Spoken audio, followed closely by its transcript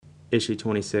Issue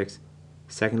 26,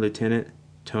 Second Lieutenant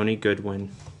Tony Goodwin.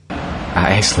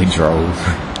 I actually drove.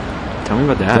 Tell me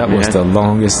about that. That was the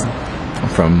longest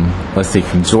from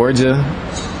Georgia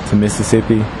to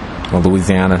Mississippi or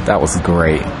Louisiana. That was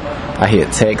great. I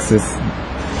hit Texas.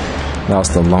 That was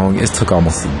the longest. It took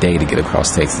almost a day to get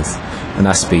across Texas, and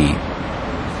I speed.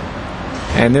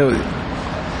 And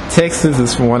Texas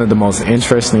is one of the most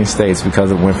interesting states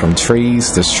because it went from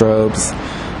trees to shrubs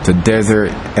to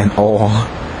desert and oil.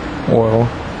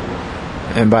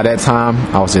 And by that time,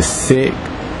 I was just sick.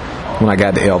 When I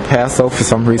got to El Paso, for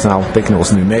some reason, I was thinking it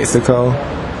was New Mexico.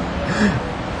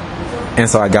 And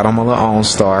so I got on my little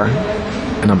OnStar,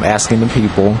 and I'm asking the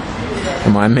people,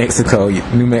 am I in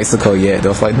New Mexico yet? They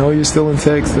was like, no, you're still in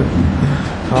Texas.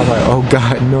 I was like, oh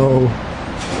God, no.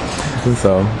 And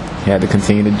so I had to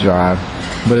continue to drive,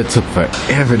 but it took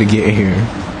forever to get here.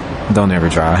 Don't ever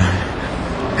drive.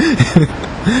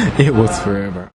 It was forever.